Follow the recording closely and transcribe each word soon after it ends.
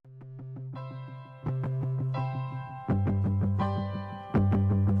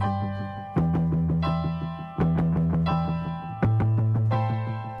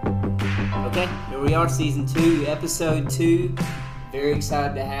we are Season 2, Episode 2. Very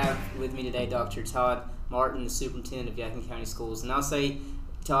excited to have with me today Dr. Todd Martin, the Superintendent of Yadkin County Schools. And I'll say,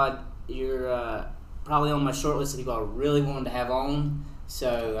 Todd, you're probably on my short list of people I really wanted to have on.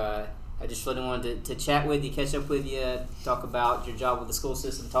 So I just really wanted to chat with you, catch up with you, talk about your job with the school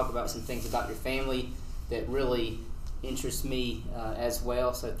system, talk about some things about your family that really interest me as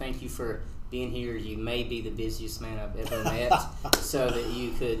well. So thank you for being here. You may be the busiest man I've ever met, so that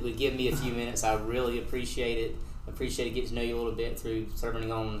you would give me a few minutes. I really appreciate it. Appreciate getting to know you a little bit through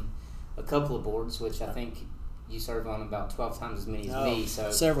serving on a couple of boards, which I think you serve on about 12 times as many as me. So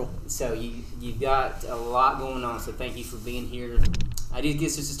several. So you've got a lot going on. So thank you for being here. I did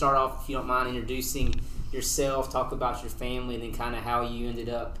guess just to start off, if you don't mind introducing yourself, talk about your family, and then kind of how you ended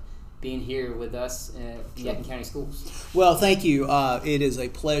up being here with us at Yadkin County Schools. Well, thank you. It is a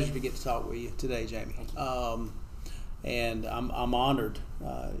pleasure to get to talk with you today, Jamie. And I'm honored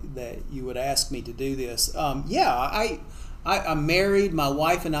that you would ask me to do this. I'm married. My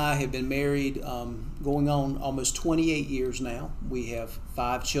wife and I have been married going on almost 28 years now. We have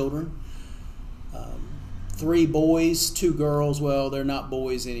 5 children, 3 boys, 2 girls. Well, they're not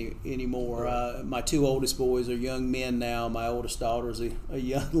boys anymore. Right. My 2 oldest boys are young men now. My oldest daughter is a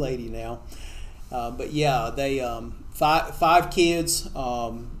young lady now. But yeah, they 5 kids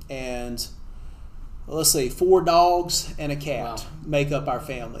and let's see, 4 dogs and a cat make up our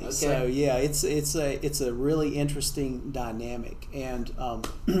family. Okay. So yeah, it's a really interesting dynamic, and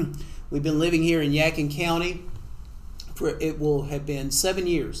we've been living here in Yadkin County for, it will have been 7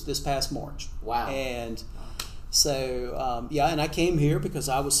 years this past March. Wow. And so and I came here because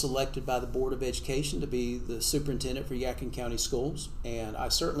I was selected by the Board of Education to be the superintendent for Yadkin County Schools, and I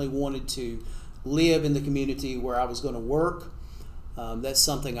certainly wanted to live in the community where I was going to work. That's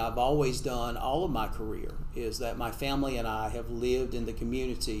something I've always done all of my career, is that my family and I have lived in the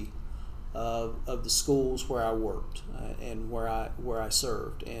community of the schools where I worked and where I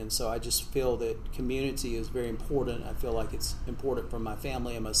served. And so I just feel that community is very important. I feel like it's important for my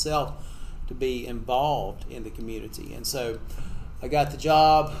family and myself to be involved in the community. And so I got the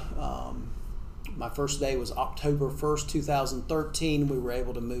job. My first day was October 1st, 2013. We were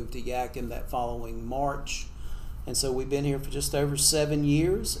able to move to Yadkin that following March. And so we've been here for just over 7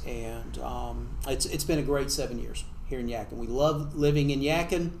 years, and it's been a great 7 years here in Yadkin. We love living in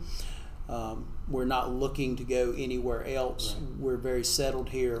Yadkin. We're not looking to go anywhere else. Right. We're very settled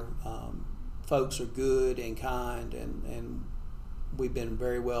here. Folks are good and kind, and we've been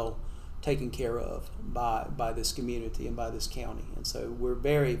very well taken care of by this community and by this county. And so we're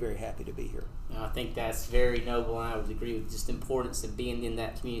very, very happy to be here. I think that's very noble, and I would agree with just the importance of being in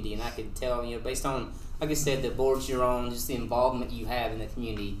that community. And I could tell, based on, like I said, the boards you're on, just the involvement you have in the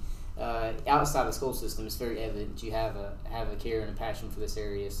community, outside the school system, it's very evident you have a care and a passion for this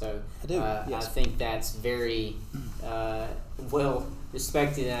area. So I do. Yes. I think that's very well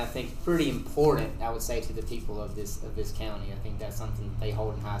respected, and I think pretty important, I would say, to the people of this county. I think that's something they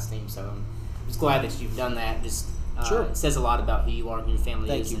hold in high esteem. So I'm just glad that you've done that. Just sure. It says a lot about who you are and who your family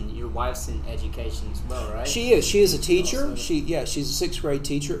Thank is, you. and your wife's in education as well, right? She is. She is a teacher. Also, She's a 6th grade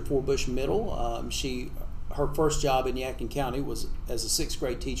teacher at Fort Bush Middle. Her first job in Yadkin County was as a 6th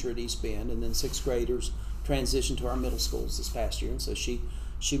grade teacher at East Bend, and then 6th graders transitioned to our middle schools this past year, and so she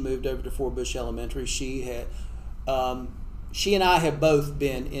moved over to Fort Bush Elementary. She and I have both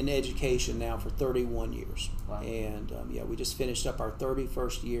been in education now for 31 years. Wow. And we just finished up our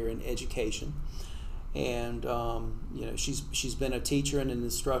 31st year in education. And she's been a teacher and an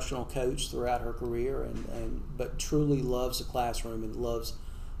instructional coach throughout her career, but truly loves the classroom and loves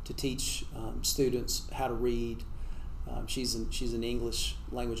to teach students how to read. She's an English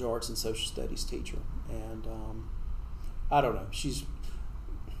language arts and social studies teacher, and I don't know.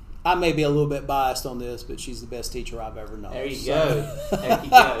 I may be a little bit biased on this, but she's the best teacher I've ever known. There you go. There you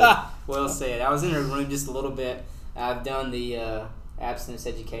go. Well said. I was in her room just a little bit. I've done the abstinence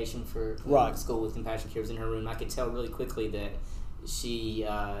education for School with Compassion Care. Was in her room. I could tell really quickly that she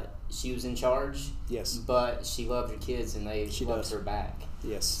was in charge. Yes. But she loved her kids, and they loved her back.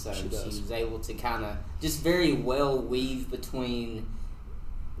 Yes. So she does. She was able to kind of just very well weave between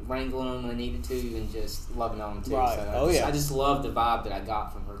wrangling them when I needed to and just loving on them too. Right. So I just love the vibe that I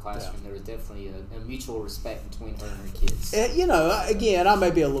got from her classroom. Yeah. There was definitely a mutual respect between her and her kids. Again, I may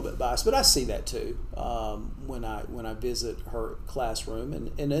be a little bit biased, but I see that too when I visit her classroom,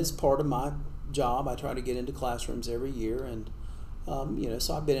 and as part of my job, I try to get into classrooms every year, and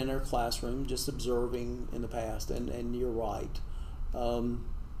so I've been in her classroom just observing in the past, and you're right, and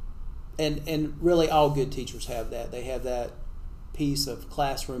really all good teachers have that. They have that piece of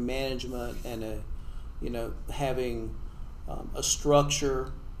classroom management and having a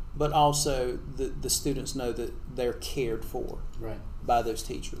structure but also the students know that they're cared for by those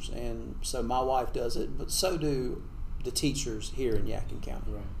teachers. And so my wife does it, but so do the teachers here in Yadkin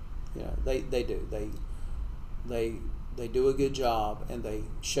County. Right. You know, they do. They do a good job, and they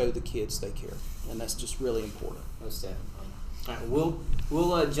show the kids they care, and that's just really important. Most definitely. All right,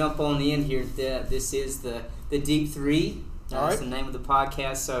 we'll jump on in here. This is the Deep Three. That's the name of the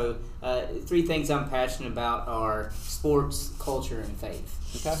podcast. So 3 things I'm passionate about are sports, culture, and faith.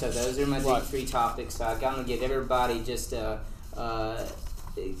 Okay. So those are my Deep 3 topics. So I'm going to give everybody just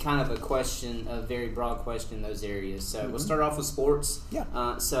kind of a question, a very broad question in those areas. So we'll start off with sports.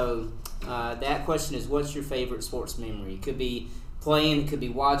 Yeah. So that question is, what's your favorite sports memory? It could be playing, it could be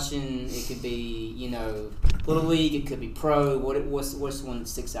watching, it could be, Little League, it could be pro. What's the one that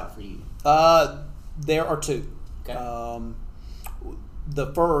sticks out for you? There are 2. Okay.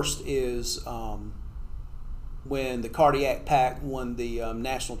 The first is when the Cardiac Pack won the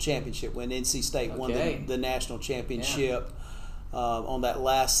national championship, when NC State won the national championship. On that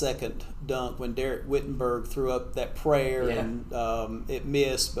last second dunk when Derek Wittenberg threw up that prayer and it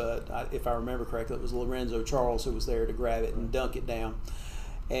missed, but if I remember correctly, it was Lorenzo Charles who was there to grab it and dunk it down.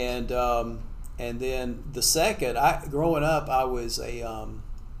 And then the second, growing up, I was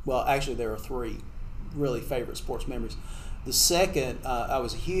actually there are 3 really favorite sports memories. The second, I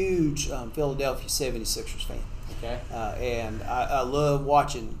was a huge Philadelphia 76ers fan. Okay. And I love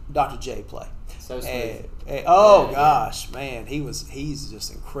watching Dr. J play. So sweet. Gosh, man, he's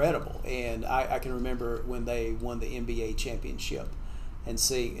just incredible. And I can remember when they won the NBA championship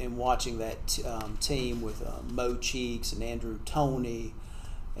and watching that team with Mo Cheeks and Andrew Toney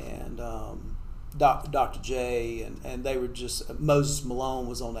and Dr. J, and they were just, Moses Malone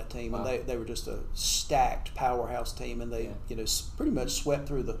was on that team, and they were just a stacked powerhouse team, and they pretty much swept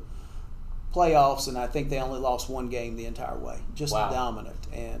through the playoffs, and I think they only lost 1 game the entire way, just dominant.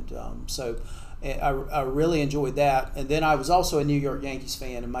 And so I really enjoyed that. And then I was also a New York Yankees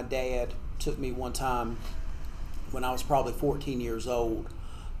fan, and my dad took me one time when I was probably 14 years old,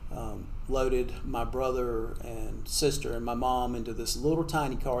 loaded my brother and sister and my mom into this little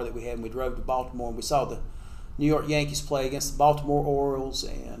tiny car that we had, and we drove to Baltimore, and we saw the New York Yankees play against the Baltimore Orioles,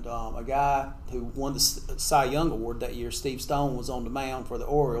 and a guy who won the Cy Young Award that year, Steve Stone, was on the mound for the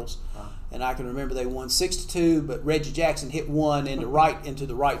Orioles. And I can remember they won 6-2, but Reggie Jackson hit one into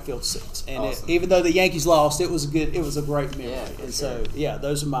the right field seats. And even though the Yankees lost, it was a great memory. Yeah, and so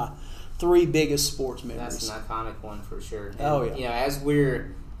those are my 3 biggest sports memories. That's an iconic one for sure. And, as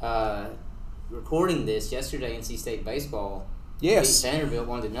we're recording this, yesterday NC State baseball beat Vanderbilt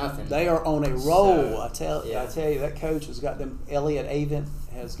 1-0. They are on a roll. I tell you, that coach has got them. Elliott Avent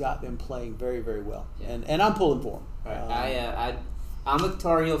has got them playing very, very well. Yeah. And I'm pulling for them. Right. I'm a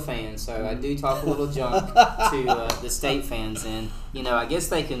Tar Heel fan, so I do talk a little junk to the State fans, and I guess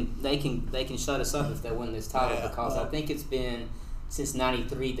they can shut us up if they win this title, because I think it's been since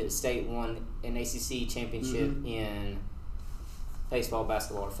 '93 that State won an ACC championship in baseball,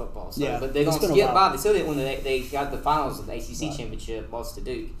 basketball, or football. So, but they're going to skip by. They still didn't when they got the finals of the ACC championship, lost to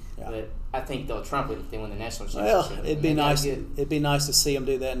Duke. Yeah. But I think they'll trump it if they win the national championship. Well, it'd be nice. It'd be nice to see them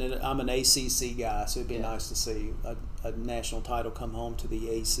do that. And I'm an ACC guy, so it'd be nice to see a national title come home to the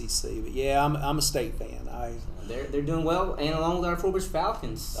ACC. But I'm a State fan. They're doing well, and along with our Forbush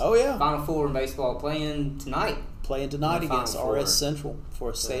Falcons. Oh yeah, Final Four in baseball playing tonight. Against RS Central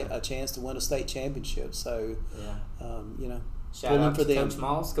for a chance to win a state championship. So Shout out to Coach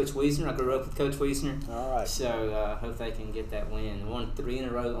Moss, Coach Wiesner. I grew up with Coach Wiesner. All right. So hope they can get that win. Won 3 in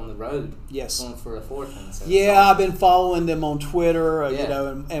a row on the road. Yes. Going for a 4th one. So I've been following them on Twitter,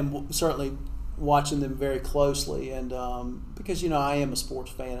 and certainly watching them very closely. And because I am a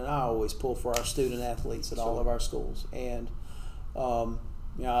sports fan, and I always pull for our student athletes at all of our schools. And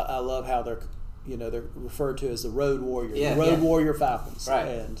I love how they're referred to as the Road Warriors, Warrior Falcons. Right.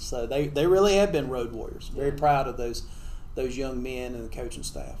 And so they really have been Road Warriors. Very proud of those young men and the coaching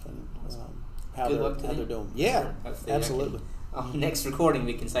staff, and how they're doing. Yeah, absolutely. On the next recording,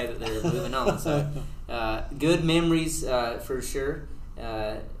 we can say that they're moving on. So, good memories for sure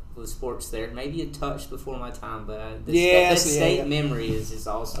with sports there. Maybe a touch before my time, but that state memory is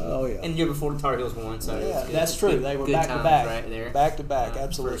awesome. Oh, yeah. And the year before the Tar Heels won. So that's true. They were back to back. Right there. Back to back,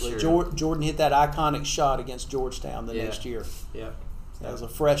 absolutely. Sure. Jordan hit that iconic shot against Georgetown the next year. Yeah. As a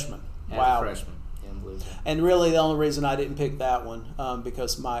freshman. Wow. And really, the only reason I didn't pick that one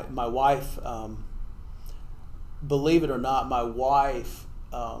because my wife, believe it or not, my wife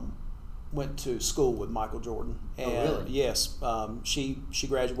went to school with Michael Jordan. And really? Yes, she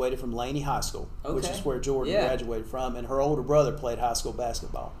graduated from Laney High School, which is where Jordan graduated from, and her older brother played high school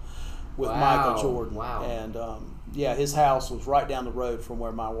basketball. with Wow. Michael Jordan. Wow. And his house was right down the road from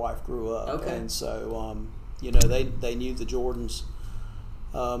where my wife grew up. Okay. And so they knew the Jordans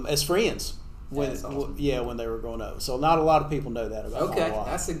as friends. That's awesome. When they were growing up. So not a lot of people know that about my wife.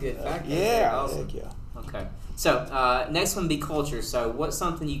 That's a good fact. Yeah, Awesome. heck yeah. Okay. So next one would be culture. So what's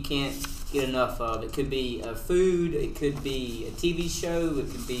something you can't get enough of? It could be food. It could be a TV show.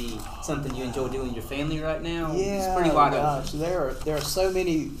 It could be something you enjoy doing with your family right now. Yeah, it's pretty wide open. There are so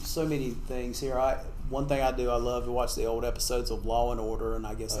many things here. One thing I do, I love to watch the old episodes of Law and Order, and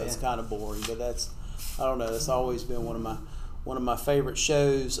I guess that's kind of boring, but I don't know. That's always been one of my favorite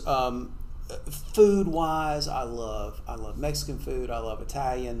shows. Food wise, I love Mexican food. I love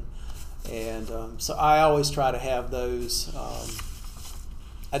Italian, and so I always try to have those.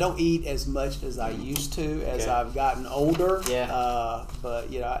 I don't eat as much as I used to as I've gotten older. Yeah. But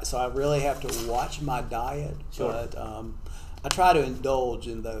so I really have to watch my diet. Sure. But I try to indulge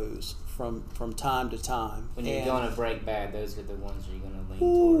in those from time to time. When you're going to break bad, those are the ones you're going to lean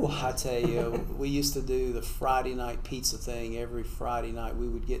toward. I tell you, we used to do the Friday night pizza thing. Every Friday night we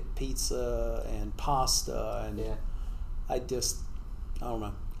would get pizza and pasta, and I don't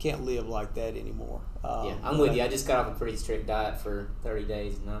know, can't live like that anymore. I'm with you. I just got off a pretty strict diet for 30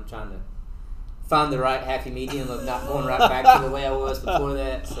 days, and I'm trying to find the right happy medium of not going right back to the way I was before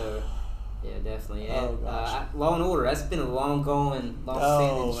that. So, yeah, definitely. Law and Order, that's been a long-standing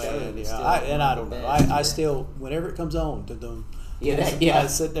show. Man, I don't know. I still, whenever it comes on, I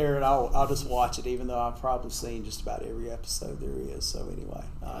sit there and I'll just watch it, even though I've probably seen just about every episode there is. So anyway,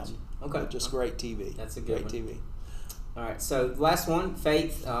 just great TV. That's a good great TV. All right, so last one,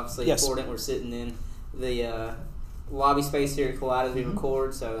 faith, obviously important. We're sitting in the lobby space here at Collide as we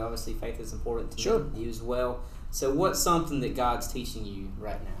record, so obviously faith is important to you as well. So what's something that God's teaching you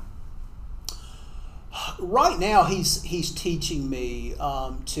right now? Right now, he's teaching me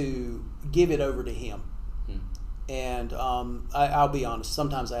to give it over to Him. And I'll be honest,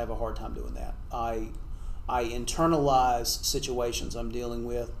 sometimes I have a hard time doing that. I internalize situations I'm dealing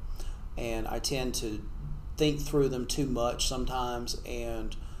with, and I tend to think through them too much sometimes,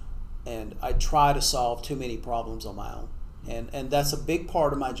 and I try to solve too many problems on my own. And that's a big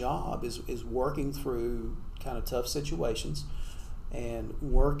part of my job is working through kind of tough situations and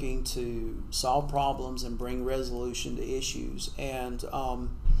working to solve problems and bring resolution to issues. And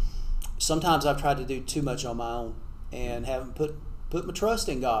sometimes I've tried to do too much on my own and haven't put my trust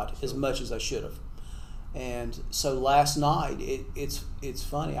in God as much as I should have. And so last night, it's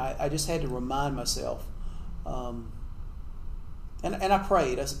funny. I just had to remind myself, and I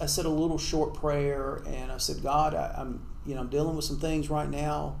prayed. I said a little short prayer, and I said, God, I'm dealing with some things right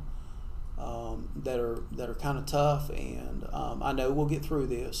now that are kind of tough, and I know we'll get through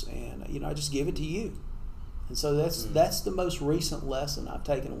this, and I just give it to you. And so that's the most recent lesson I've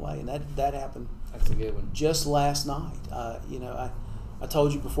taken away, and that happened. That's a good one. Just last night. I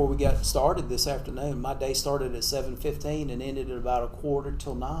told you before we got started this afternoon, my day started at 7:15 and ended at about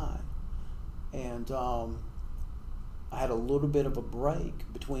 8:45, and I had a little bit of a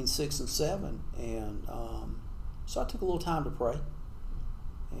break between 6 and 7, and so I took a little time to pray,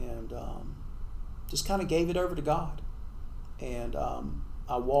 and just kind of gave it over to God, and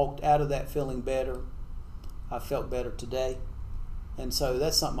I walked out of that feeling better. I felt better today, and so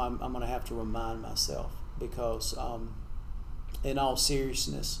that's something I'm going to have to remind myself, because in all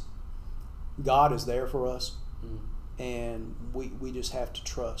seriousness, God is there for us, and we just have to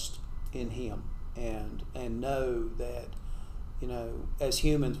trust in Him and know that, as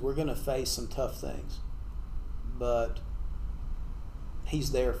humans, we're going to face some tough things, but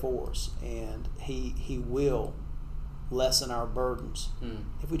He's there for us, and He will lessen our burdens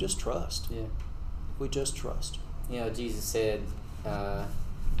if we just trust. Yeah. If we just trust. Jesus said,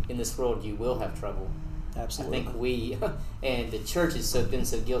 in this world you will have trouble. Absolutely. I think we and the church has been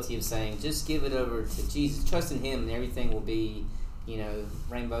so guilty of saying, just give it over to Jesus, trust in Him, and everything will be,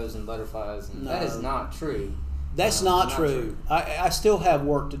 rainbows and butterflies. And that is not true. That's not true. I still have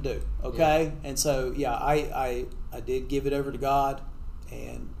work to do. Okay, yeah. And so I did give it over to God,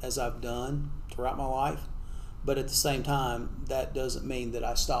 and as I've done throughout my life, but at the same time, that doesn't mean that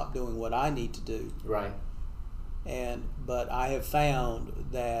I stop doing what I need to do. Right. But I have found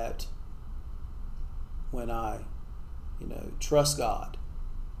that when I, trust God,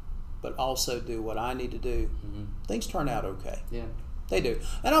 but also do what I need to do, things turn out okay. Yeah. They do.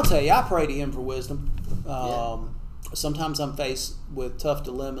 And I'll tell you, I pray to Him for wisdom. Sometimes I'm faced with tough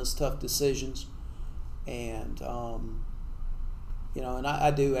dilemmas, tough decisions, and, and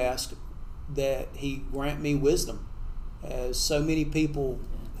I do ask that He grant me wisdom, as so many people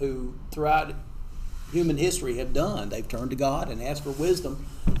who throughout human history have done. They've turned to God and asked for wisdom,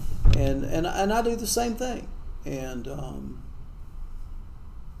 and I do the same thing. And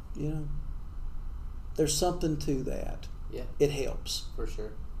there's something to that. Yeah, it helps for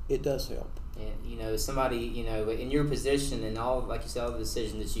sure. It does help. And somebody in your position and all, like you said, all the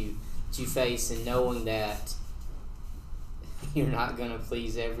decisions that you face, and knowing that you're not going to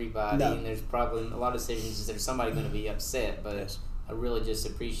please everybody, No. and there's probably a lot of decisions there's somebody going to be upset. But Yes. I really just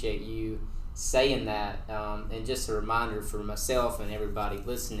appreciate you saying that, and just a reminder for myself and everybody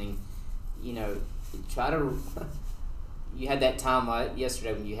listening. Try to. You had that time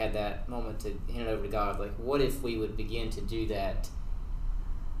yesterday when you had that moment to hand it over to God. Like, what if we would begin to do that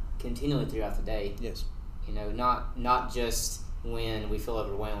continually throughout the day? Yes. Not just when we feel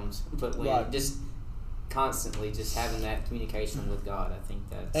overwhelmed, but when just constantly just having that communication with God. I think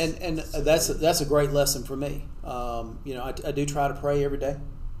that's a great lesson for me. I do try to pray every day,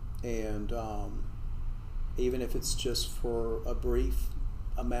 and even if it's just for a brief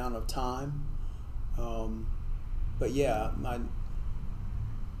amount of time. But yeah,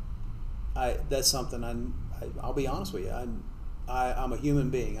 that's something I'll be honest with you. I'm a human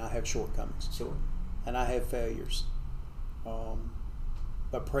being. I have shortcomings. Sure. And I have failures.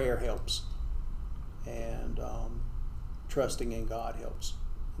 But prayer helps. And trusting in God helps.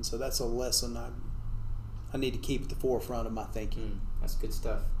 And so that's a lesson I need to keep at the forefront of my thinking. That's good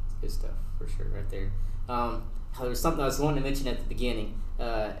stuff. Good stuff for sure, right there. There's something I was wanting to mention at the beginning.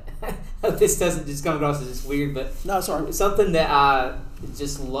 This doesn't just come across as just weird, but no, it's all right. Something that I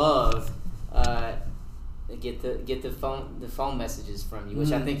just love. Get the phone messages from you,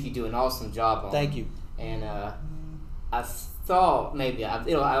 which I think you do an awesome job on. Thank you. And I thought maybe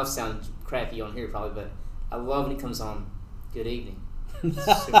I'll sound crappy on here probably, but I love when it comes on. Good evening.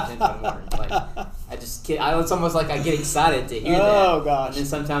 Superintendent Todd Martin. Like, it's almost like I get excited to hear that. Oh gosh. And then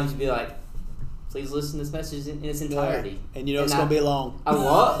sometimes you'd be like, please listen to this message in its entirety. Yeah. And it's going to be long. I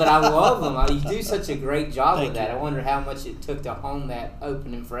love them. You do such a great job with that. I wonder how much it took to hone that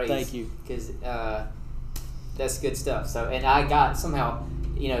opening phrase. Thank you. Because that's good stuff. So, and I got somehow,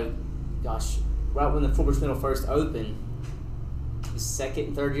 right when the Fulbridge Middle first opened, the second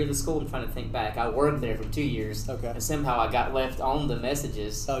and third year of the school, I'm trying to think back. I worked there for 2 years. Okay. And somehow I got left on the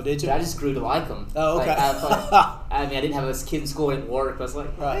messages. Oh, did you? But I just grew to like them. Oh, okay. I didn't have a kid in school, it didn't work. I was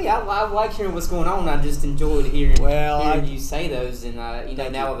like, hey, I like hearing what's going on. I just enjoyed hearing you say those. And,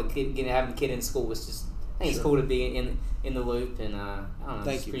 now with having a kid in school was just, I think it's cool to be in the loop. And, I don't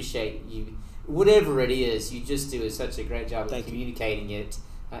know, appreciate you. Whatever it is, you just do such a great job of communicating it.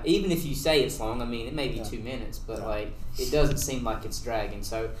 Even if you say it's long, it may be 2 minutes, but it doesn't seem like it's dragging.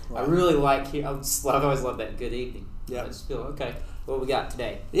 So I really I've always loved that. Good evening. Yeah. I just feel okay. What we got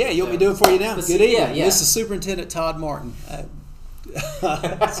today? Yeah, you want me to do it for you now? Good evening. Yeah. This is Superintendent Todd Martin. Yeah.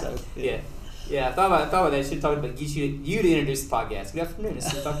 I thought about that. I should talk about get you to introduce the podcast. Good afternoon.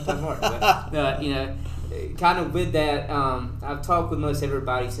 This is Dr. Todd Martin. But, kind of with that, I've talked with most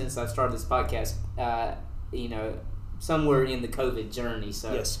everybody since I started this podcast. Somewhere in the COVID journey.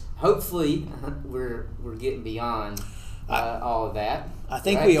 So hopefully we're getting beyond all of that. I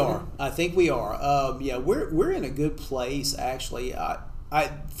think we are. We're in a good place actually.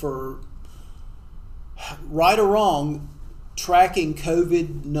 For right or wrong, tracking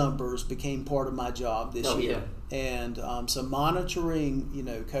COVID numbers became part of my job this year. Yeah. And so monitoring,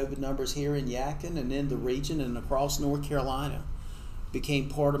 COVID numbers here in Yadkin and in the region and across North Carolina became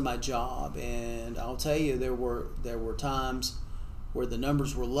part of my job. And I'll tell you, there were times where the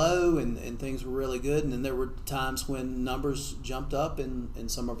numbers were low and things were really good, and then there were times when numbers jumped up in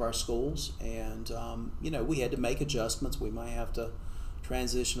some of our schools, and we had to make adjustments. We might have to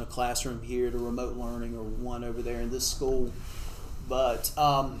transition a classroom here to remote learning or one over there in this school. But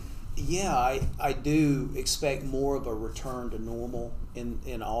I do expect more of a return to normal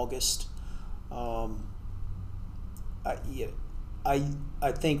in August.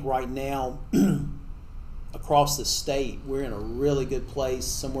 I think right now across the state we're in a really good place.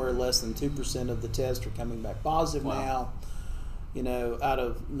 Somewhere less than 2% of the tests are coming back positive now. Out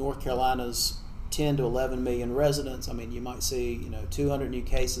of North Carolina's 10 to 11 million residents, you might see 200 new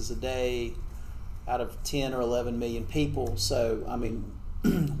cases a day out of 10 or 11 million people. So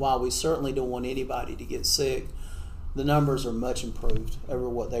while we certainly don't want anybody to get sick, the numbers are much improved over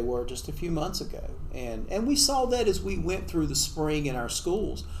what they were just a few months ago. And we saw that as we went through the spring in our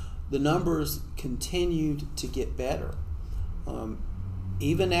schools. The numbers continued to get better.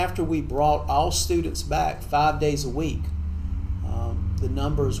 Even after we brought all students back 5 days a week, the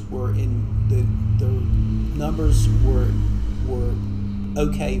numbers were were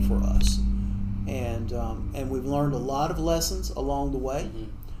okay for us. And we've learned a lot of lessons along the way.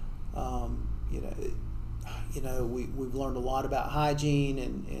 we've learned a lot about hygiene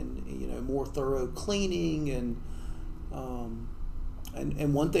and more thorough cleaning and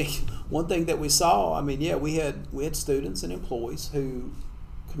one thing that we saw, we had students and employees who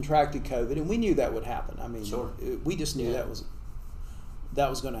contracted COVID, and we knew that would happen. Sure. We just knew that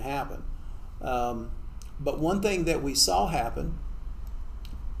was going to happen. But one thing that we saw happen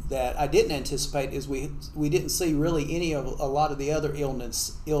that I didn't anticipate is we didn't see really any of a lot of the other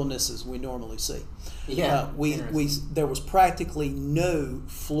illnesses we normally see. Yeah. There was practically no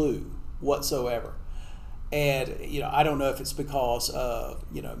flu whatsoever. And I don't know if it's because of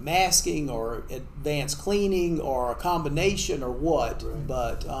masking or advanced cleaning or a combination or what, right.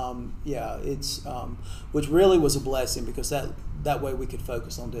 But it's which really was a blessing because that way we could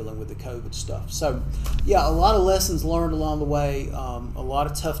focus on dealing with the COVID stuff. So a lot of lessons learned along the way. A lot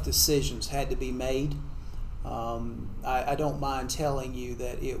of tough decisions had to be made. I don't mind telling you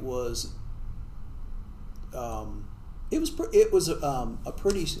that it was a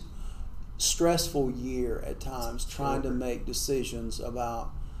pretty stressful year at times, trying to make decisions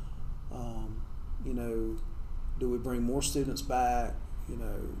about do we bring more students back,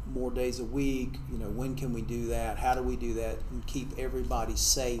 more days a week, when can we do that, how do we do that and keep everybody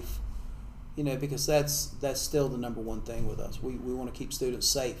safe, because that's still the number one thing with us. We want to keep students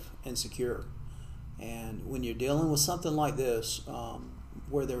safe and secure, and when you're dealing with something like this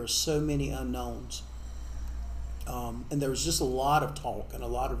where there are so many unknowns, and there was just a lot of talk and a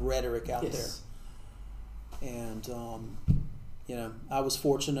lot of rhetoric out there. And, I was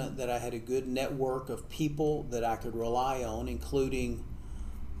fortunate that I had a good network of people that I could rely on, including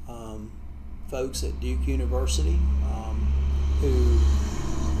folks at Duke University, who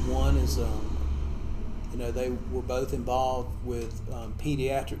one is, they were both involved with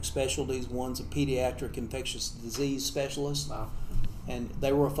pediatric specialties. One's a pediatric infectious disease specialist. Wow. And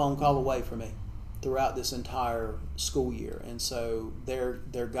they were a phone call away from me throughout this entire school year, and so their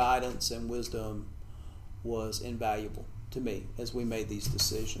guidance and wisdom was invaluable to me as we made these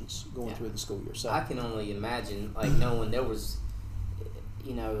decisions going through the school year. So I can only imagine, knowing there was,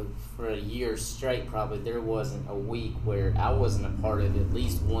 for a year straight, probably there wasn't a week where I wasn't a part of at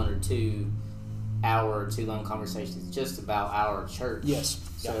least 1 or 2 hour or 2 long conversations just about our church. Yes.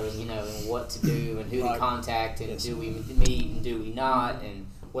 So and what to do and who to contact and do we meet and do we not and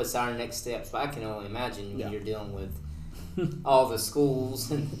what's our next steps. But I can only imagine when you're dealing with all the schools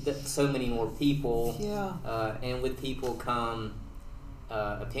and so many more people. Yeah. And with people come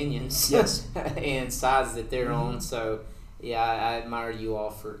opinions. Yes. And sides that they're on. So I admire you all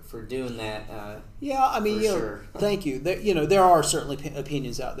for doing that. Sure. Thank you. There are certainly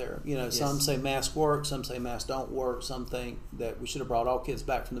opinions out there. Some say masks work, some say masks don't work. Some think that we should have brought all kids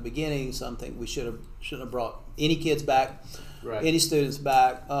back from the beginning. Some think we shouldn't have brought any kids back. Right. Any students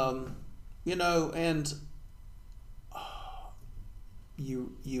back, and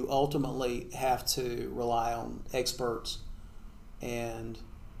you ultimately have to rely on experts and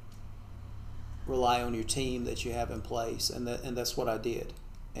rely on your team that you have in place, and that's what I did.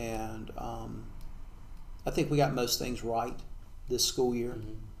 And I think we got most things right this school year.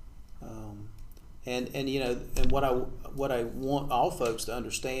 Mm-hmm. And what I want all folks to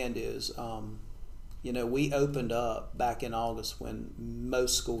understand is. We opened up back in August when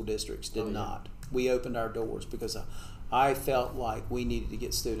most school districts did not. We opened our doors because I felt like we needed to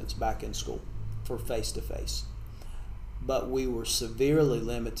get students back in school for face-to-face. But we were severely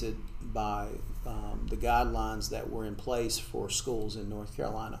limited by the guidelines that were in place for schools in North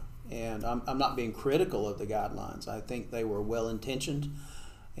Carolina. And I'm not being critical of the guidelines. I think they were well-intentioned,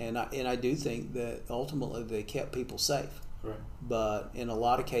 and I do think that ultimately they kept people safe. Right. But in a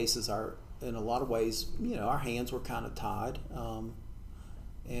lot of cases, in a lot of ways, our hands were kind of tied,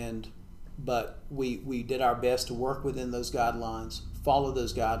 but we did our best to work within those guidelines, follow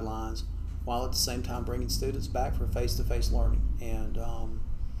those guidelines, while at the same time bringing students back for face-to-face learning. And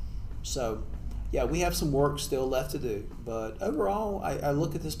we have some work still left to do. But overall, I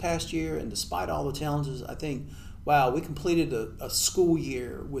look at this past year, and despite all the challenges, I think, wow, we completed a school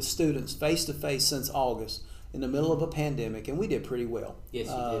year with students face-to-face since August, in the middle of a pandemic, and we did pretty well. Yes,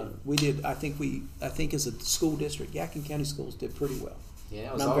 you did. We did. I think as a school district, Yadkin County Schools did pretty well. Yeah,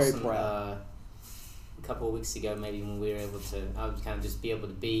 that was and I'm awesome. very proud. A couple of weeks ago, maybe when we were able to, I would kind of just be able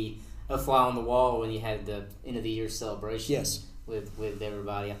to be a fly on the wall when you had the end of the year celebration. Yes. With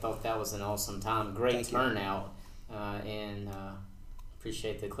everybody. I thought that was an awesome time. Great turnout, and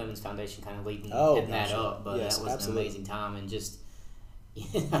appreciate the Clemens Foundation kind of heading that up. But that was an amazing time, and just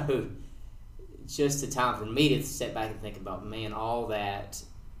just a time for me to step back and think about, man, all that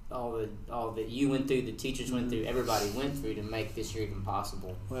you went through, the teachers went through, everybody went through to make this year even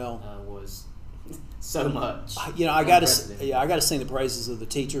possible. Well, was so much. I got to sing the praises of the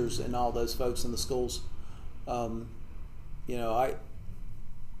teachers and all those folks in the schools.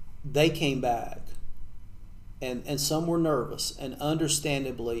 They came back, and some were nervous, and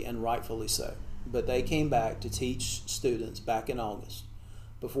understandably and rightfully so. But they came back to teach students back in August,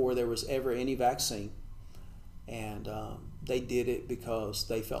 before there was ever any vaccine, and they did it because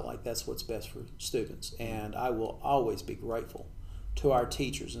they felt like that's what's best for students. And I will always be grateful to our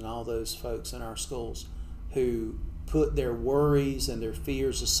teachers and all those folks in our schools who put their worries and their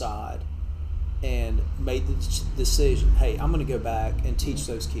fears aside and made the decision, hey, I'm going to go back and teach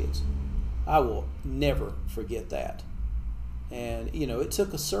those kids. I will never forget that. And, it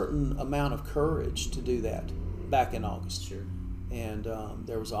took a certain amount of courage to do that back in August. Sure. And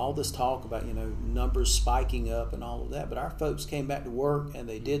there was all this talk about, numbers spiking up and all of that. But our folks came back to work, and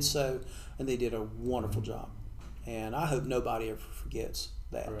they did so, and they did a wonderful job. And I hope nobody ever forgets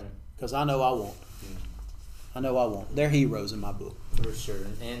that, because I know I won't. Yeah. I know I won't. They're heroes in my book. For sure.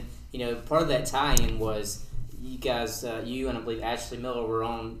 And, part of that tie-in was you guys, you and I believe Ashley Miller were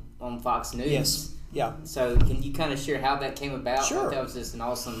on Fox News. Yes. Yeah. So can you kind of share how that came about? Sure. I thought that was just an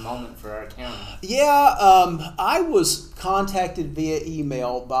awesome moment for our county. Yeah. I was contacted via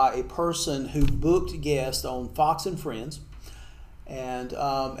email by a person who booked guests on Fox and Friends. And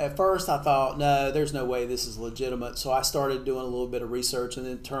at first I thought, no, there's no way this is legitimate. So I started doing a little bit of research, and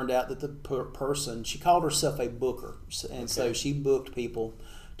it turned out that the person, she called herself a booker. And so she booked people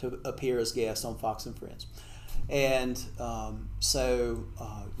to appear as guests on Fox and Friends. And so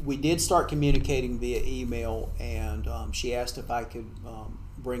we did start communicating via email, and she asked if I could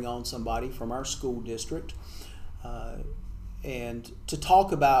bring on somebody from our school district and to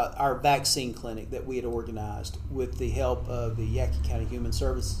talk about our vaccine clinic that we had organized with the help of the Yadkin County Human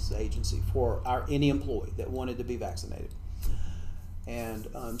Services Agency for any employee that wanted to be vaccinated. And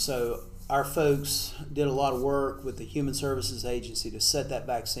so our folks did a lot of work with the Human Services Agency to set that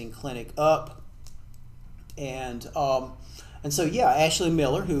vaccine clinic up. And so, Ashley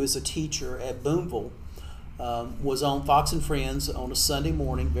Miller, who is a teacher at Boonville, was on Fox and Friends on a Sunday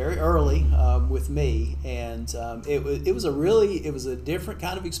morning, very early, with me, and it was a different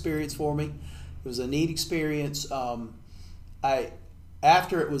kind of experience for me. It was a neat experience.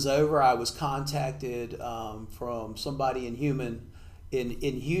 After it was over, I was contacted from somebody in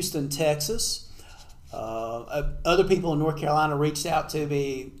Houston, Texas. Other people in North Carolina reached out to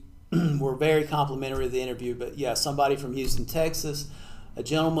me, were very complimentary of the interview. But somebody from Houston, Texas. A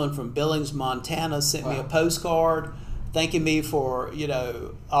gentleman from Billings, Montana sent me a postcard thanking me for,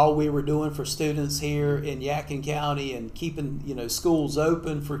 all we were doing for students here in Yadkin County and keeping, schools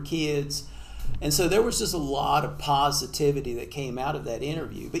open for kids. And so there was just a lot of positivity that came out of that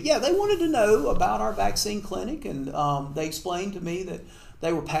interview. But they wanted to know about our vaccine clinic, and they explained to me that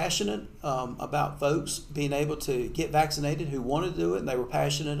they were passionate about folks being able to get vaccinated who wanted to do it, and they were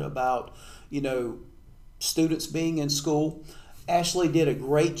passionate about, students being in school. Ashley did a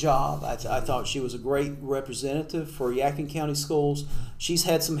great job. I thought she was a great representative for Yadkin County Schools. She's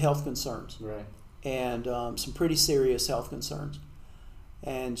had some health concerns, and some pretty serious health concerns.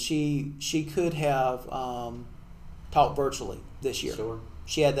 And she could have taught virtually this year. Sure.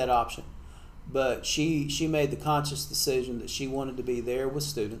 She had that option. But she made the conscious decision that she wanted to be there with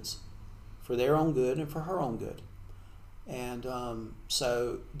students for their own good and for her own good. And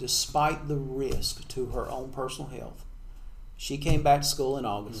so despite the risk to her own personal health, she came back to school in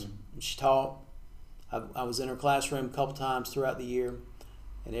August. She taught. I was in her classroom a couple times throughout the year,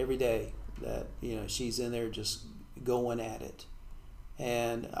 and every day that she's in there just going at it.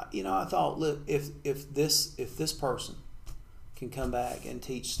 And I thought, look, if this person can come back and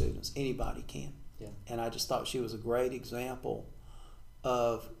teach students, anybody can. Yeah. And I just thought she was a great example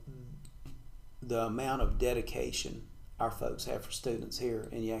of the amount of dedication our folks have for students here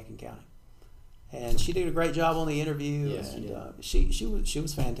in Yadkin County. And she did a great job on the interview. Yes, and she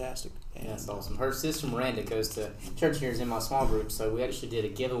was fantastic. And that's awesome. Her sister Miranda goes to church here in my small group, so we actually did a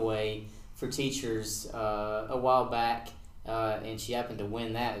giveaway for teachers a while back, and she happened to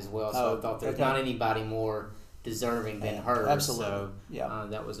win that as well. So I thought there's not anybody more deserving than her. Absolutely. So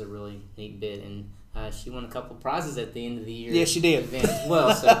that was a really neat bit, and she won a couple prizes at the end of the year. Yeah, she did. Event as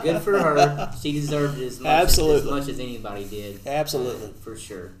well, so good for her. She deserved it as much as anybody did. Absolutely, for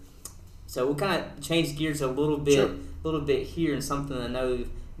sure. So we'll kind of change gears a little bit here, and something I know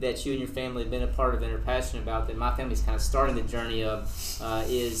that you and your family have been a part of and are passionate about, that my family's kind of starting the journey of,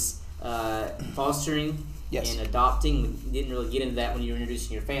 is fostering and adopting. We didn't really get into that when you were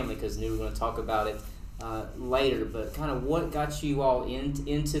introducing your family because we knew we were going to talk about it later, but kind of what got you all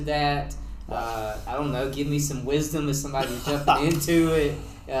into that? I don't know, give me some wisdom as somebody who's jumping into it.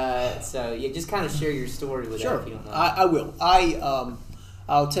 So yeah, just kind of share your story with Sure, that if you don't know. I will.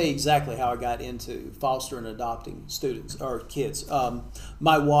 I'll tell you exactly how I got into foster and adopting students or kids.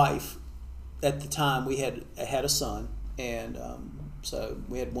 My wife, at the time, we had a son, and so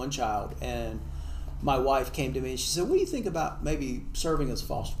we had one child. And my wife came to me and she said, "What do you think about maybe serving as a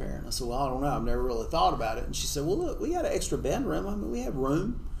foster parent?" I said, "Well, I don't know. I've never really thought about it." And she said, "Well, look, we got an extra bedroom. I mean, we have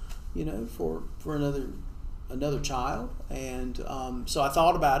room, for another child." And so I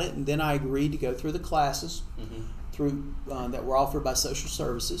thought about it, and then I agreed to go through the classes through that were offered by social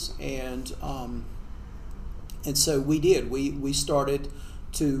services, and so we did. We started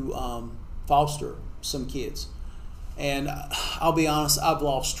to foster some kids, and I'll be honest, I've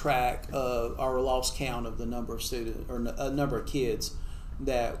lost track of or lost count of the number of students or a number of kids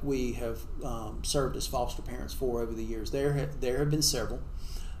that we have served as foster parents for over the years. There have been several.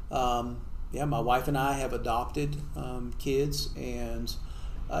 My wife and I have adopted kids, and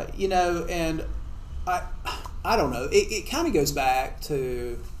and I don't know. It kind of goes back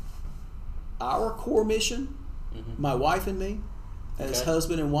to our core mission, my wife and me, as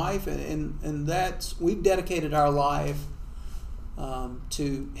husband and wife, and that's we've dedicated our life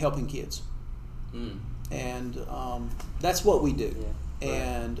to helping kids, and that's what we do. Yeah.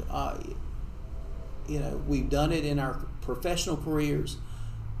 Right. And we've done it in our professional careers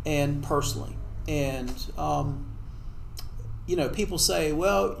and personally. And people say,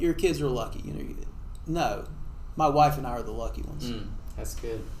 "Well, your kids are lucky." No, my wife and I are the lucky ones. That's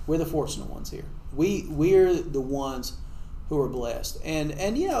good. We're the fortunate ones here. We're the ones who are blessed, and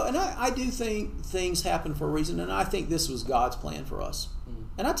I do think things happen for a reason, and I think this was God's plan for us.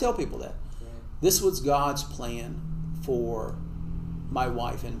 And I tell people that this was God's plan for my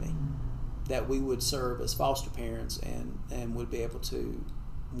wife and me, that we would serve as foster parents and would be able to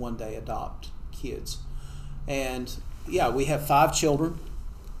one day adopt kids. And we have 5 children,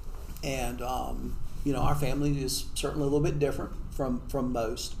 and our family is certainly a little bit different from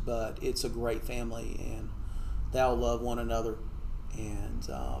most, but it's a great family, and they all love one another, and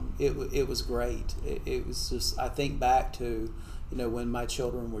it was great. It was just, I think back to when my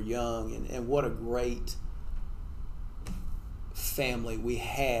children were young, and what a great family we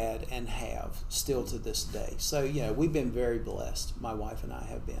had and have still to this day. So we've been very blessed. My wife and I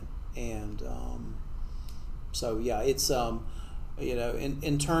have been, and it's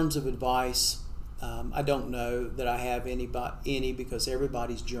in terms of advice, I don't know that I have any because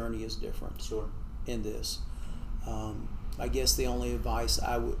everybody's journey is different. Sure. In this, I guess the only advice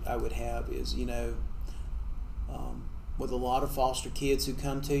I would have is with a lot of foster kids who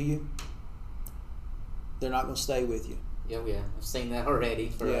come to you, they're not going to stay with you. Yeah, I've seen that already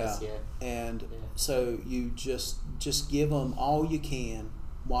for us. Yeah, and so you just give them all you can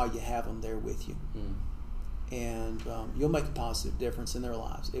while you have them there with you, and you'll make a positive difference in their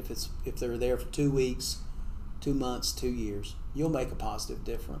lives. If they're there for 2 weeks, 2 months, 2 years, you'll make a positive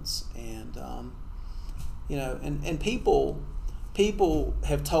difference. And and people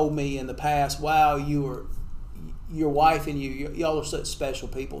have told me in the past, "Wow, your wife and y'all are such special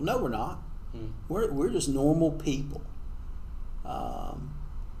people." No, we're not. We're just normal people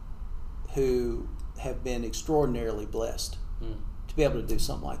who have been extraordinarily blessed to be able to do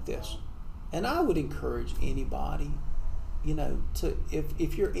something like this. And I would encourage anybody, to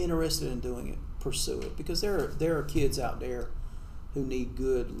if you're interested in doing it, pursue it, because there are kids out there who need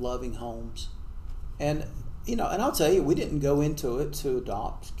good, loving homes. And and I'll tell you, we didn't go into it to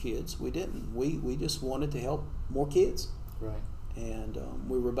adopt kids. We didn't. We just wanted to help more kids. Right. And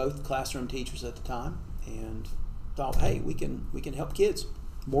we were both classroom teachers at the time, and thought, hey, we can help kids,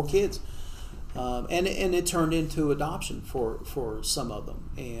 more kids. And it turned into adoption for some of them,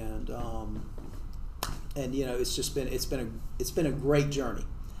 and it's been a great journey.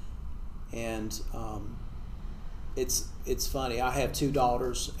 And it's funny. I have 2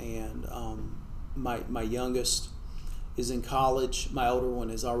 daughters, and my youngest is in college. My older one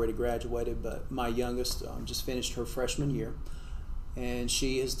has already graduated, but my youngest just finished her freshman year, and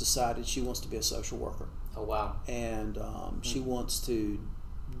she has decided she wants to be a social worker. Oh, wow. And she wants to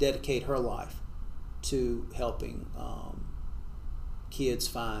dedicate her life to helping kids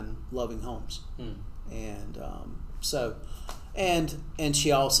find loving homes. And and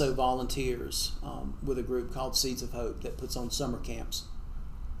she also volunteers with a group called Seeds of Hope that puts on summer camps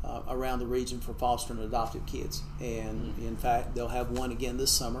around the region for foster and adoptive kids. And in fact, they'll have one again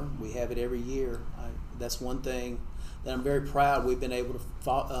this summer. We have it every year. That's one thing that I'm very proud. We've been able to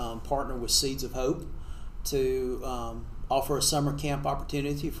partner with Seeds of Hope to offer a summer camp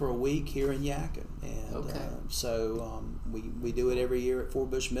opportunity for a week here in Yadkin. And so we do it every year at Fort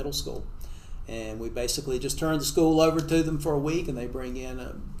Bush Middle School. And we basically just turn the school over to them for a week, and they bring in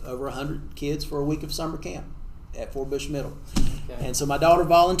over 100 kids for a week of summer camp at Fort Bush Middle. Okay. And so my daughter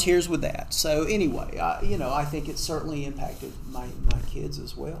volunteers with that. So anyway, I think it's certainly impacted my kids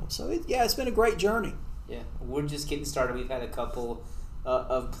as well. So it's been a great journey. Yeah, we're just getting started. We've had a couple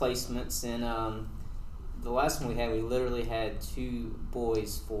of placements, and the last one we literally had 2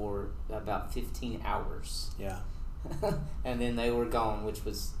 boys for about 15 hours. Yeah. And then they were gone, which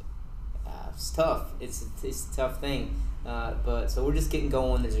was it's tough. It's a tough thing. But so we're just getting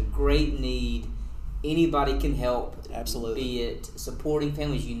going. There's a great need. Anybody can help. Absolutely. Be it supporting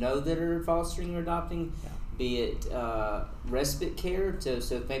families that are fostering or adopting. Yeah. Be it respite care,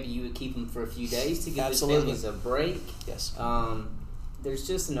 so maybe you would keep them for a few days to give those families a break. Yes. There's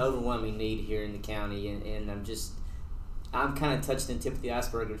just an overwhelming need here in the county, and I'm kind of touched the tip of the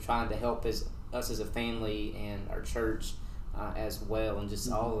iceberg of trying to help us as a family and our church as well, and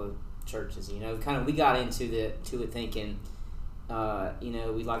just all the churches. Kind of we got into it thinking,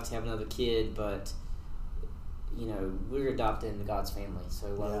 we'd like to have another kid, but we're adopted into God's family, so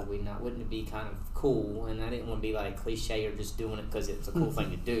why would we not? Wouldn't it be kind of cool? And I didn't want to be like cliche or just doing it because it's a cool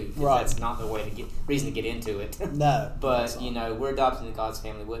thing to do. Right. That's not the reason to get into it. No. But we're adopted into God's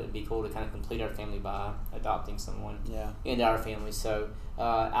family. Wouldn't it be cool to kind of complete our family by adopting someone into our family? So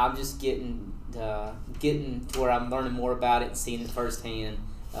I'm just getting to where I'm learning more about it and seeing it firsthand,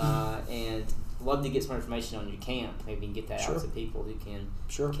 and love to get some information on your camp. Maybe you can get that out to people who can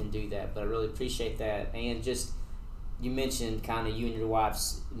do that. But I really appreciate that. And just you mentioned kind of you and your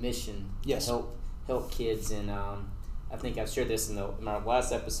wife's mission to help kids, and I think I've shared this in my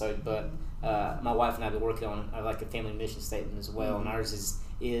last episode. But my wife and I have been working on like a family mission statement as well, and ours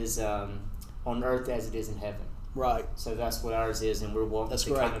is on earth as it is in heaven. Right. So that's what ours is, and we're wanting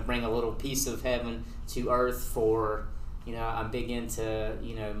to kind of bring a little piece of heaven to earth for. I'm big into,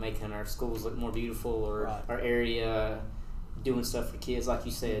 making our schools look more beautiful, or our area, doing stuff for kids. Like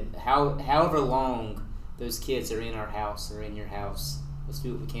you said, however long those kids are in our house or in your house, let's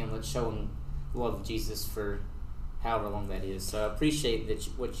do what we can. Let's show them the love of Jesus for however long that is. So I appreciate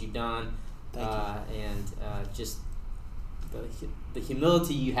what you've done. Thank you. And just the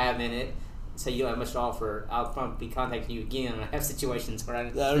humility you have in it. So you don't have much to offer. I'll probably be contacting you again when I have situations where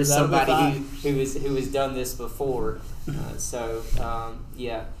there's somebody who has done this before. It's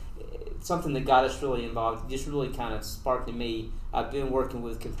something that got us really involved. Just really kind of sparked in me. I've been working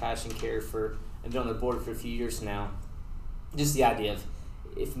with Compassion Care I've been on the board for a few years now. Just the idea of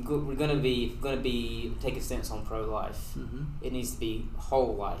if we're going to be take a stance on pro-life, it needs to be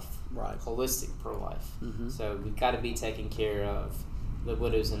whole life, holistic pro-life. So we've got to be taking care of the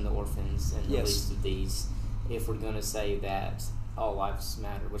widows and the orphans and the least of these, if we're going to say that all lives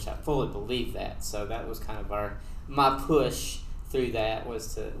matter, which I fully believe that. So that was kind of my push through that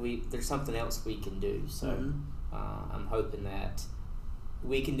was there's something else we can do. So I'm hoping that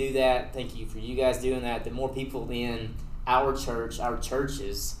we can do that. Thank you for you guys doing that. The more people in our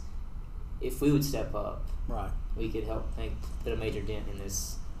churches, if we would step up, we could help put a major dent in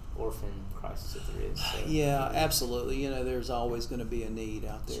this orphan crisis that there is. So, yeah, absolutely. There's always going to be a need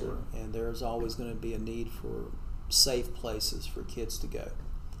out there, and there's always going to be a need for safe places for kids to go,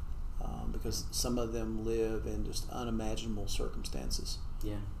 because some of them live in just unimaginable circumstances.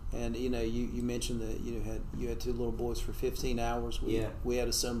 Yeah. And you mentioned that you had 2 little boys for 15 hours. We had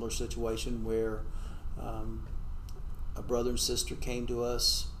a similar situation where a brother and sister came to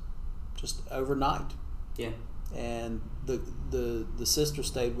us just overnight. Yeah. And the sister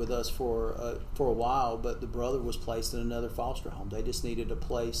stayed with us for a while, but the brother was placed in another foster home. They just needed a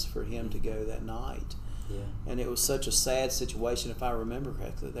place for him to go that night. Yeah. And it was such a sad situation, if I remember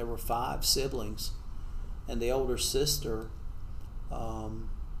correctly. There were 5 siblings, and the older sister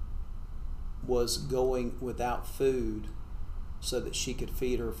was going without food so that she could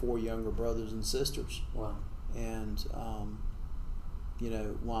feed her 4 younger brothers and sisters. Wow. And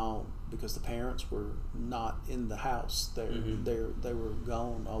because the parents were not in the house, they were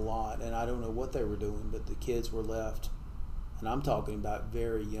gone a lot, and I don't know what they were doing, but the kids were left, and I'm talking about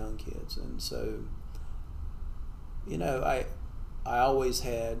very young kids. And so, I always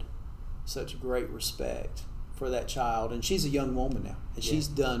had such great respect for that child, and she's a young woman now, and she's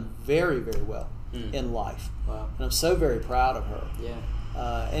done very, very well in life. Wow. And I'm so very proud of her. Yeah.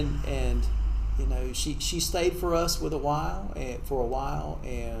 And she stayed for us for a while,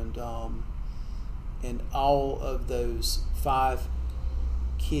 and all of those 5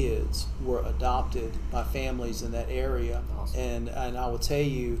 kids were adopted by families in that area. Awesome. And I will tell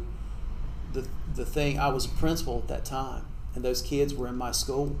you, the thing, I was a principal at that time, and those kids were in my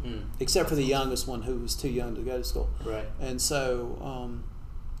school, except for the youngest one who was too young to go to school. Right. And so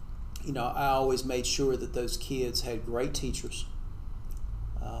I always made sure that those kids had great teachers,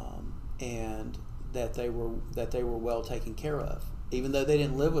 and that they were well taken care of, even though they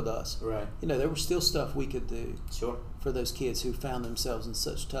didn't live with us. Right. There was still stuff we could do. Sure. For those kids who found themselves in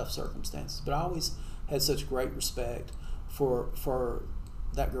such tough circumstances. But I always had such great respect for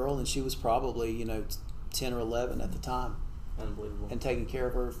that girl, and she was probably 10 or 11 at the time. Unbelievable. And taking care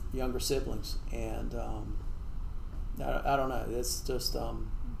of her younger siblings, and I don't know. It's just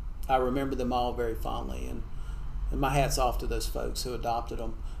I remember them all very fondly, and my hat's off to those folks who adopted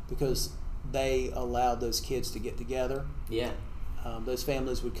them, because they allowed those kids to get together. Yeah. Those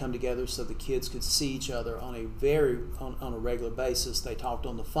families would come together so the kids could see each other on a regular basis. They talked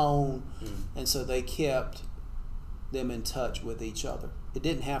on the phone, and so they kept them in touch with each other. It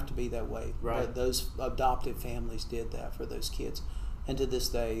didn't have to be that way, right. But those adoptive families did that for those kids, and to this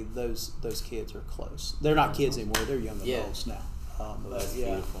day, those kids are close. They're not kids anymore; they're young adults now. That's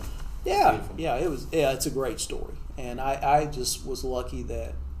beautiful. Yeah, beautiful. Yeah. It was. Yeah, it's a great story, and I just was lucky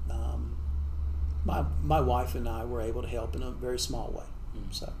that my wife and I were able to help in a very small way.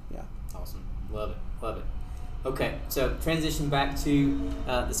 So yeah, awesome. Love it. Okay, so transition back to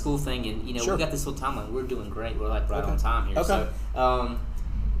the school thing, and Sure. We got this little timeline. We're doing great. We're like right Okay. on time here. Okay. So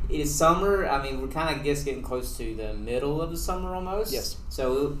it is summer. I mean, we're kind of getting close to the middle of the summer almost. Yes.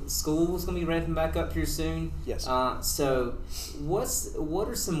 So school's going to be ramping back up here soon. Yes. So what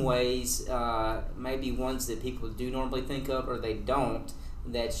are some ways, maybe ones that people do normally think of or they don't,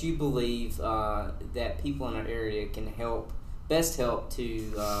 that you believe that people in our area can best help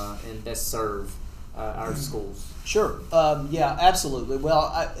to and best serve our schools? Sure. Yeah, absolutely. Well,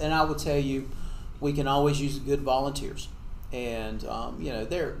 I will tell you, we can always use good volunteers, and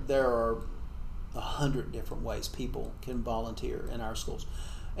there are 100 different ways people can volunteer in our schools,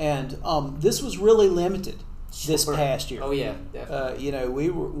 and this was really limited this past year. Oh yeah, definitely.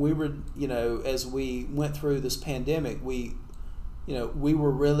 We were as we went through this pandemic, we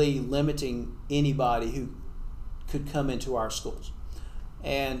were really limiting anybody who could come into our schools.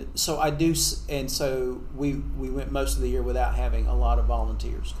 And so we went most of the year without having a lot of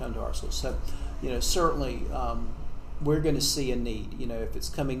volunteers come to our schools. So, certainly we're going to see a need. If it's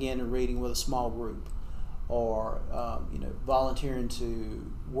coming in and reading with a small group, or volunteering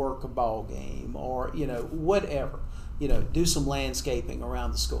to work a ball game, or whatever. Do some landscaping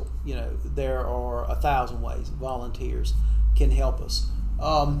around the school. There are 1,000 ways volunteers can help us.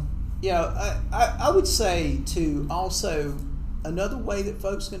 I would say to also. Another way that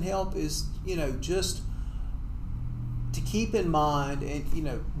folks can help is, just to keep in mind,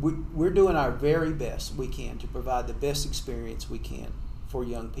 and, we're doing our very best we can to provide the best experience we can for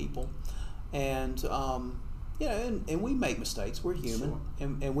young people. And, and we make mistakes. We're human, sure.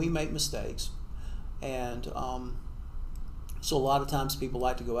 and we make mistakes. And so a lot of times people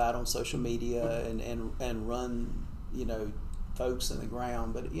like to go out on social media and run, folks in the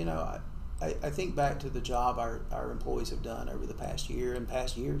ground. But, I think back to the job our employees have done over the past year and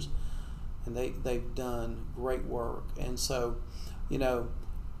past years, and they've done great work. And so,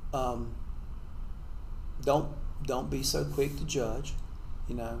 don't be so quick to judge.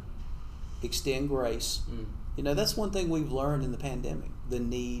 Extend grace. That's one thing we've learned in the pandemic: the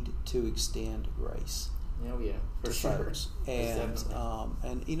need to extend grace. Oh yeah, for sure. Folks. And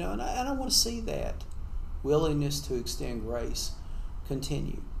I want to see that willingness to extend grace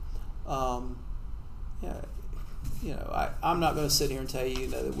continue. I'm not going to sit here and tell you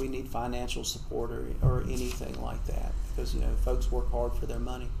that we need financial support or anything like that, because folks work hard for their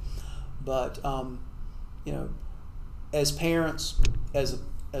money. But as parents, as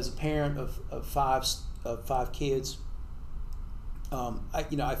a parent of five kids,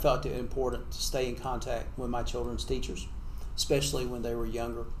 I felt it important to stay in contact with my children's teachers, especially when they were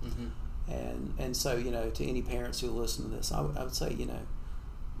younger. Mm-hmm. And so to any parents who listen to this, I would say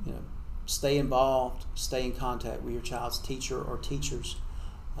stay involved, stay in contact with your child's teacher or teachers.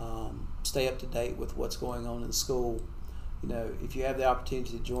 Stay up to date with what's going on in the school. If you have the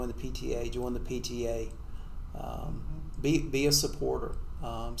opportunity to join the PTA, join the PTA. Be a supporter.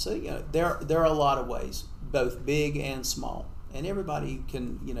 There are a lot of ways, both big and small, and everybody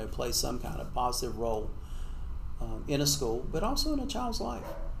can play some kind of positive role in a school, but also in a child's life.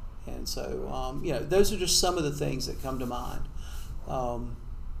 And so those are just some of the things that come to mind.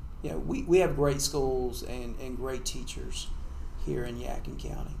 We have great schools and great teachers here in Yadkin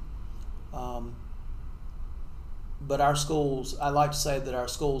County. But our schools, I like to say that our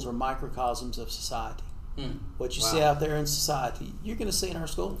schools are microcosms of society. What you see out there in society, you're going to see in our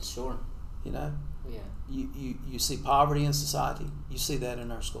schools. Sure. Yeah. You see poverty in society, you see that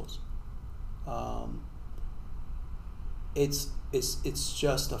in our schools. it's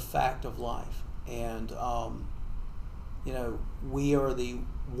just a fact of life. And we are the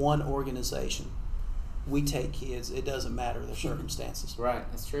one organization. We take kids. It doesn't matter their circumstances. Right,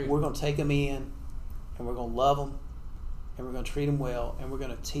 that's true. We're going to take them in, and we're going to love them, and we're going to treat them well, and we're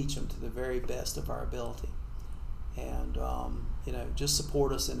going to teach them to the very best of our ability. And just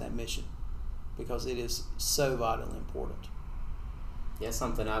support us in that mission, because it is so vitally important. Yeah,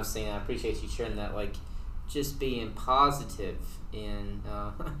 something I've seen. I appreciate you sharing that. Like, just being positive in,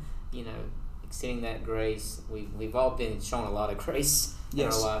 extending that grace. We've all been shown a lot of grace in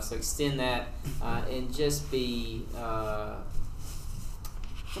our lives, so extend that and just be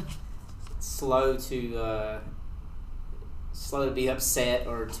slow to be upset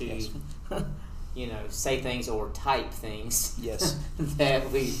or to say things or type things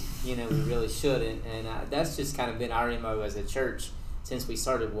that we really shouldn't. And that's just kind of been our MO as a church since we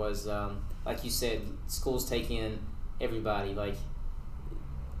started was, like you said, schools take in everybody. Like,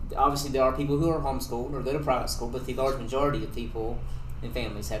 obviously there are people who are homeschooled or go to private school, but the large majority of people and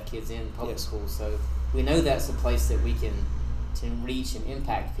families have kids in public schools. So we know that's a place that we can reach and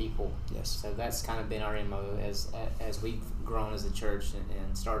impact people. Yes. So that's kind of been our MO as we've grown as a church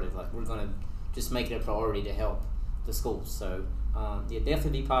and started. Like, we're going to just make it a priority to help the schools. So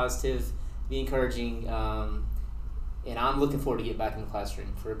definitely be positive, be encouraging, and I'm looking forward to get back in the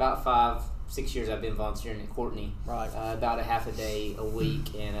classroom. For about 5-6 years I've been volunteering at Courtney, about a half a day a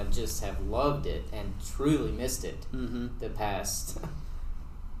week, and I just have loved it and truly missed it the past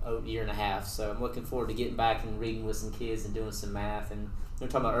year and a half. So I'm looking forward to getting back and reading with some kids and doing some math. And we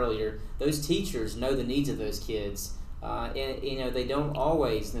were talking about earlier, those teachers know the needs of those kids, and they don't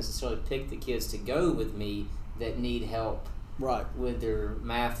always necessarily pick the kids to go with me that need help with their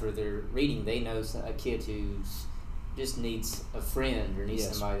math or their reading. They know a kid who's just needs a friend or needs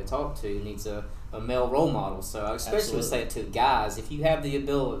somebody to talk to, needs a male role model. So I especially say it to guys, if you have the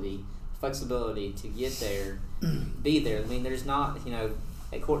ability, flexibility to get there, be there. I mean, there's not,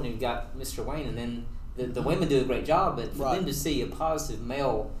 at Courtney we've got Mr. Wayne, and then the women do a great job, but for them to see a positive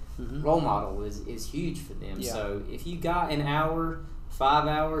male role model is huge for them. Yeah. So if you got an hour, 5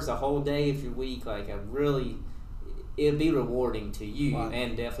 hours, a whole day of your week, it'd be rewarding to you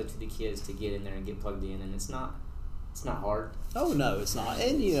and definitely to the kids to get in there and get plugged in, and it's not hard. Oh no, it's not.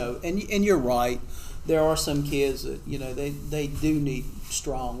 And and you're right. There are some kids that they do need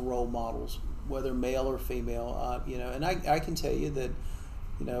strong role models, whether male or female. And I can tell you that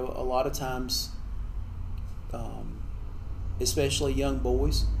a lot of times, especially young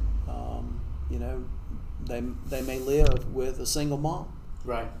boys, they may live with a single mom.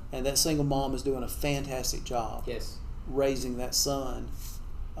 Right. And that single mom is doing a fantastic job. Yes. Raising that son.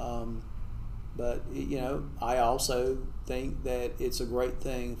 But I also think that it's a great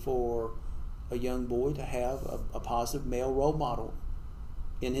thing for a young boy to have a positive male role model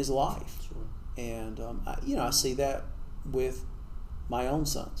in his life. Sure. And I see that with my own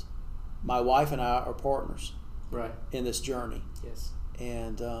sons. My wife and I are partners in this journey. Yes.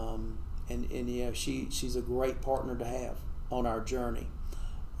 And she's a great partner to have on our journey.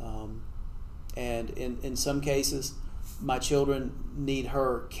 And in some cases, my children need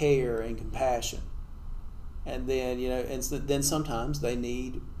her care and compassion, and then then sometimes they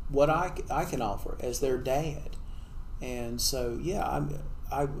need what I can offer as their dad. And so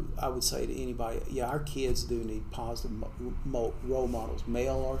I would say to anybody, our kids do need positive role models,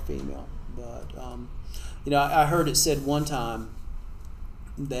 male or female. But I heard it said one time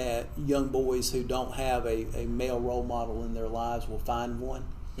that young boys who don't have a male role model in their lives will find one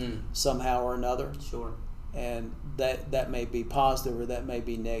somehow or another. Sure. And that may be positive or that may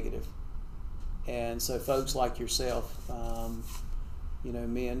be negative. And so folks like yourself,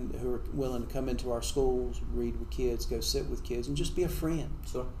 men who are willing to come into our schools, read with kids, go sit with kids, and just be a friend.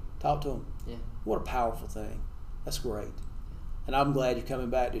 Sure. Talk to them. Yeah. What a powerful thing. That's great. And I'm glad you're coming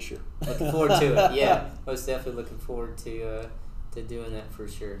back this year. Looking forward to it. Yeah, most definitely looking forward to doing that for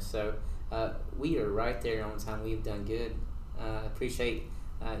sure. So we are right there on time. We've done good. Appreciate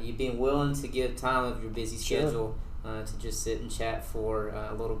you being willing to give time of your busy schedule to just sit and chat for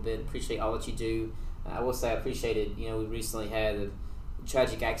a little bit. Appreciate all that you do. I will say I appreciated, we recently had a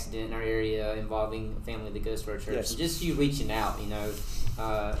tragic accident in our area involving a family that goes to our church. Yes. And just you reaching out,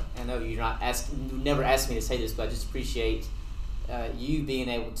 I know you never asked me to say this, but I just appreciate you being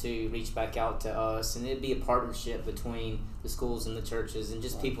able to reach back out to us, and it'd be a partnership between the schools and the churches and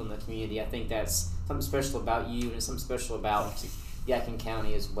just people in the community. I think that's something special about you, and something special about Yadkin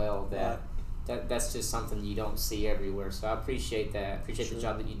County as well. That's just something you don't see everywhere. So I appreciate that. I appreciate the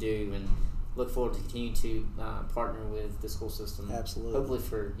job that you do, and look forward to continue to partner with the school system. Absolutely. Hopefully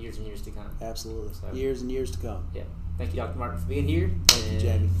for years and years to come. Absolutely. So, years and years to come. Yeah. Thank you, Dr. Martin, for being here. Thank you,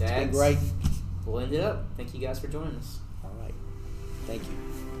 Jamie. It's been great. We'll end it up. Thank you guys for joining us. All right. Thank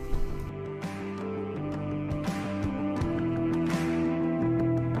you.